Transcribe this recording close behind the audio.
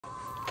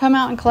Come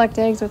out and collect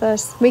eggs with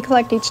us. We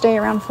collect each day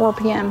around 4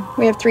 p.m.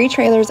 We have 3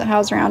 trailers that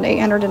house around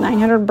 800 to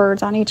 900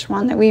 birds on each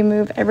one that we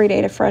move every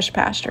day to fresh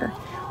pasture.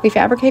 We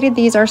fabricated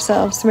these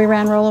ourselves, so we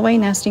ran rollaway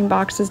nesting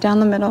boxes down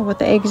the middle with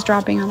the eggs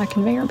dropping on a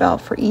conveyor belt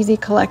for easy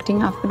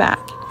collecting off the back.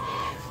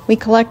 We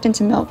collect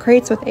into milk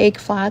crates with egg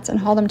flats and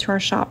haul them to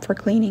our shop for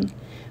cleaning.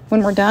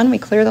 When we're done, we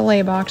clear the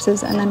lay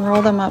boxes and then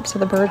roll them up so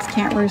the birds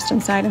can't roost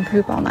inside and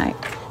poop all night.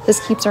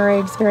 This keeps our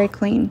eggs very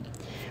clean.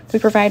 We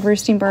provide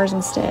roosting bars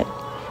instead.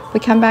 We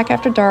come back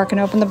after dark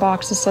and open the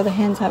boxes so the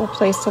hens have a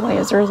place to lay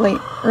as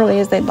early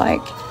as they'd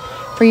like.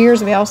 For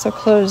years, we also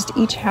closed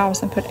each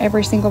house and put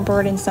every single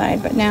bird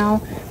inside, but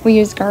now we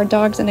use guard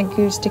dogs and a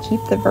goose to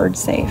keep the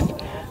birds safe.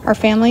 Our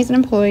families and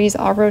employees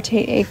all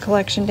rotate egg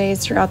collection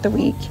days throughout the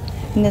week.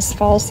 In this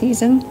fall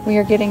season, we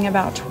are getting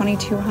about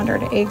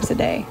 2,200 eggs a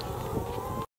day.